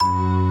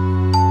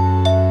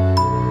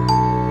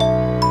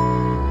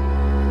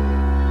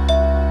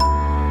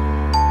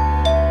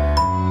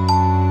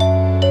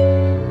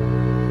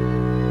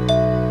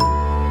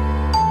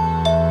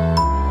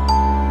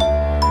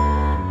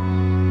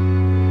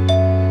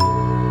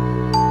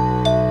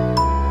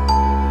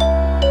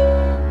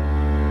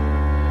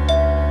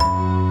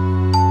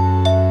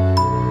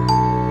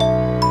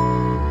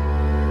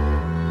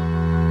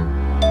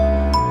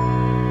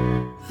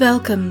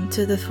Welcome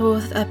to the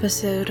 4th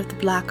episode of The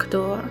Black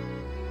Door.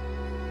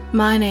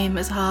 My name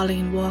is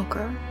Harleen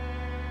Walker.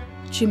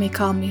 You may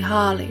call me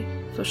Harley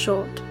for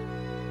short.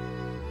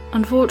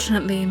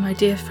 Unfortunately, my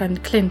dear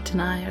friend Clint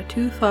and I are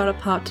too far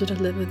apart to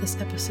deliver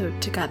this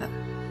episode together.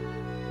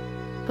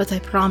 But I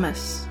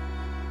promise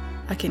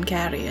I can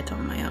carry it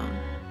on my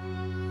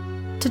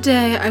own.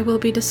 Today I will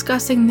be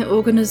discussing the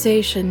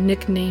organization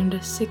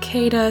nicknamed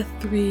Cicada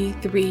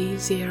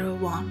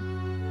 3301.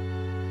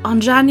 On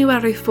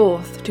January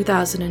 4th,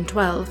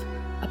 2012,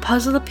 a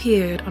puzzle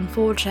appeared on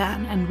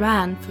 4chan and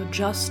ran for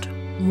just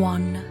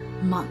 1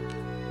 month.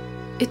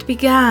 It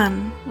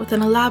began with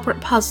an elaborate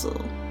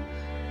puzzle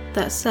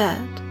that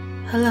said,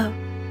 "Hello,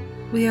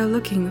 we are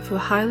looking for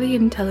highly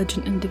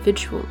intelligent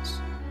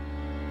individuals.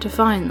 To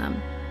find them,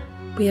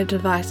 we have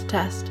devised a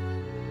test.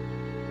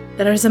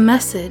 There is a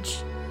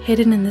message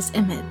hidden in this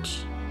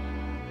image.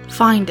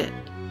 Find it,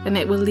 and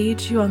it will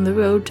lead you on the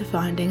road to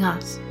finding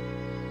us.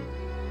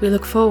 We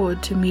look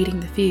forward to meeting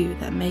the few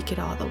that make it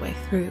all the way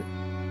through.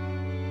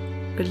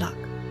 Good luck.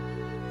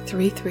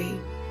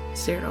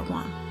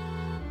 3301.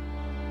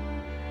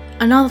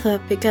 Another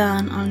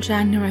began on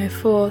January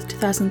 4th,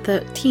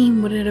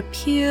 2013 when it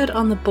appeared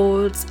on the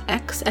boards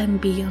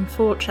XNB on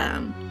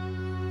 4chan,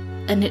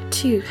 and it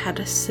too had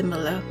a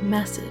similar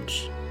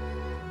message.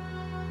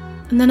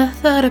 And then a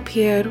third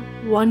appeared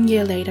 1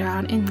 year later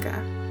on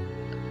Inga.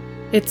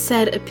 It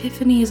said,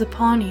 "Epiphany is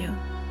upon you.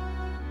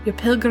 Your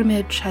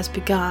pilgrimage has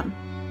begun.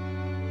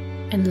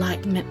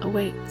 Enlightenment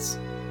awaits.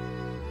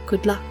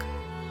 Good luck.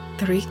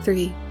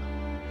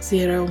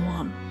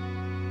 3301.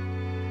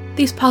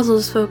 These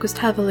puzzles focused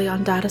heavily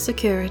on data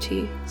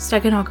security,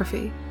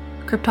 steganography,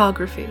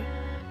 cryptography,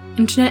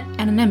 internet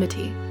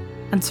anonymity,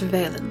 and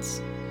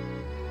surveillance.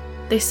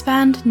 They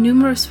spanned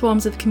numerous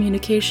forms of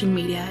communication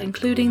media,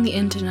 including the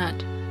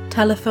internet,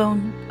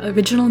 telephone,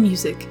 original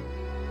music,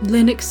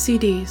 Linux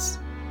CDs,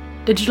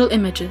 digital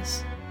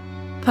images,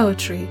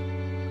 poetry,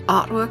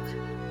 artwork,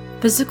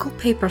 physical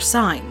paper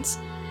signs,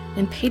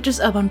 and pages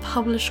of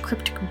unpublished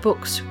cryptic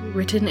books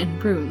written in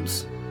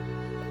runes.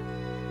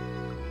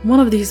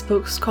 One of these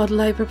books, called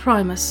Liber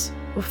Primus,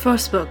 or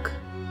First Book,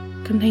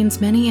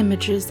 contains many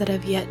images that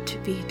have yet to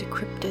be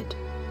decrypted,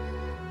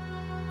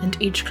 and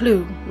each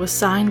clue was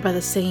signed by the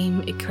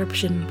same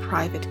encryption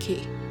private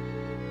key.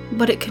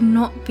 But it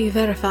cannot be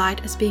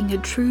verified as being a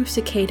true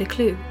Cicada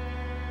clue.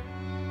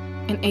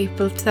 In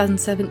April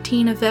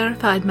 2017, a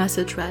verified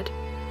message read,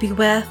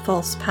 "Beware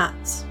false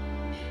paths.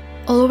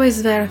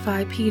 Always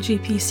verify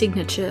PGP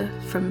signature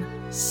from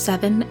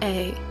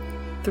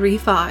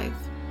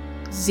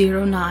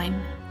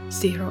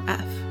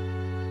 7A35090F.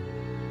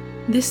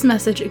 This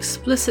message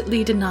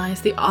explicitly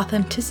denies the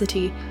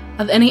authenticity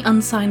of any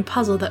unsigned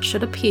puzzle that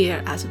should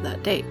appear as of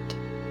that date.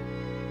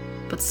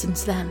 But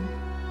since then,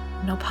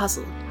 no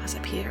puzzle has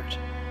appeared.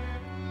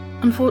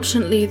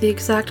 Unfortunately, the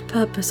exact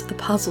purpose of the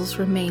puzzles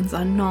remains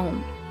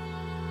unknown,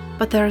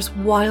 but there is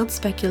wild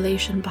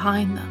speculation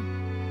behind them.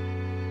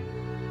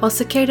 While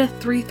Cicada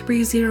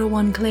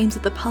 3301 claims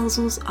that the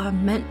puzzles are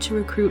meant to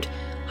recruit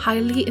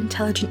highly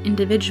intelligent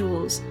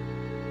individuals,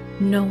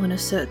 no one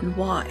is certain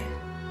why.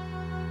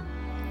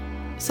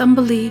 Some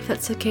believe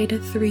that Cicada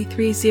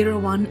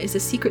 3301 is a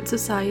secret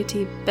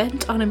society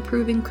bent on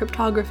improving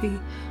cryptography,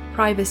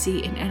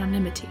 privacy, and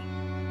anonymity.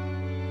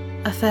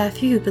 A fair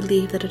few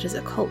believe that it is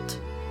a cult.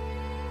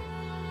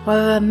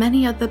 However,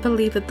 many others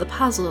believe that the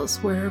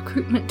puzzles were a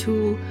recruitment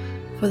tool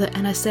for the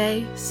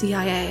NSA,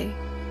 CIA,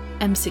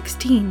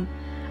 M16,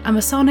 a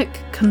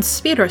Masonic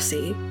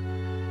conspiracy,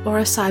 or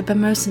a cyber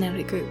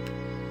mercenary group,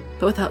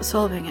 but without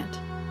solving it,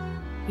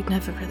 we'd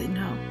never really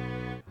know.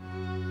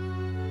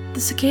 The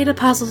Cicada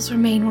puzzles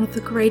remain one of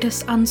the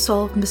greatest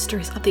unsolved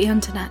mysteries of the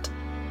internet,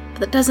 but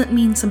that doesn't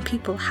mean some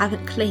people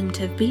haven't claimed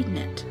to have beaten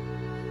it.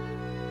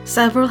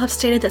 Several have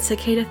stated that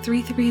Cicada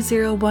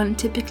 3301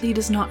 typically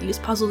does not use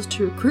puzzles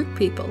to recruit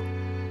people,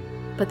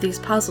 but these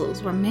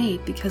puzzles were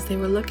made because they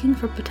were looking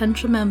for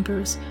potential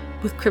members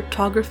with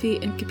cryptography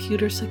and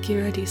computer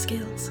security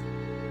skills.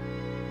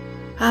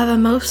 However,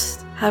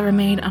 most have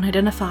remained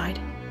unidentified,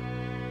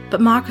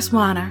 but Marcus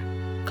Warner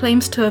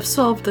claims to have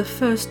solved the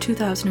first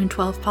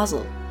 2012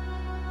 puzzle.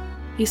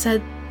 He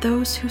said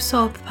those who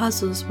solved the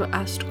puzzles were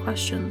asked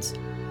questions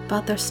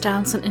about their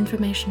stance on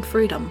information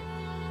freedom,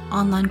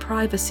 online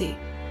privacy,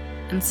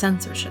 and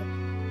censorship.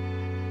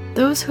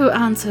 Those who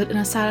answered in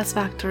a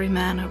satisfactory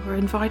manner were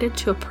invited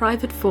to a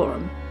private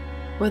forum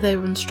where they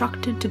were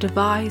instructed to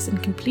devise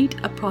and complete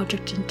a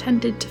project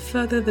intended to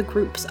further the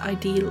group's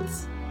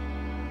ideals.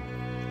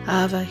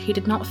 However, he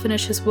did not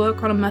finish his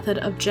work on a method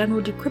of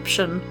general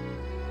decryption,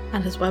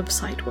 and his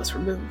website was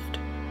removed.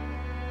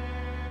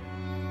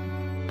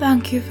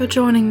 Thank you for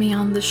joining me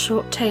on this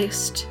short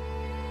taste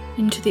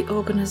into the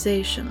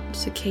organization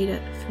Cicada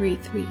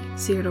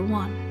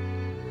 3301.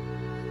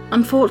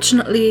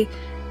 Unfortunately,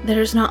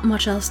 there is not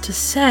much else to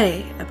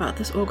say about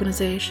this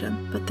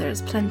organization, but there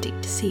is plenty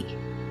to see.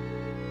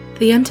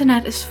 The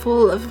internet is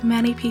full of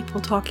many people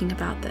talking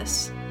about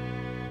this,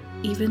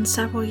 even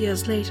several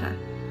years later.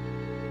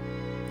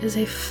 It is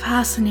a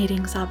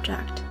fascinating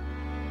subject.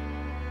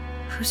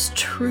 whose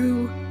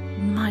true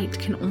might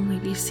can only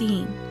be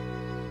seen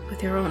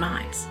with your own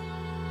eyes.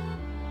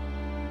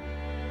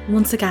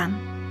 Once again,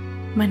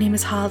 my name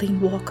is Harleen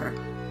Walker.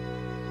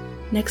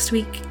 Next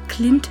week,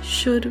 Clint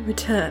should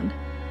return,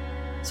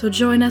 so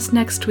join us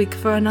next week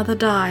for another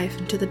dive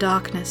into the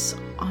darkness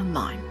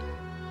online.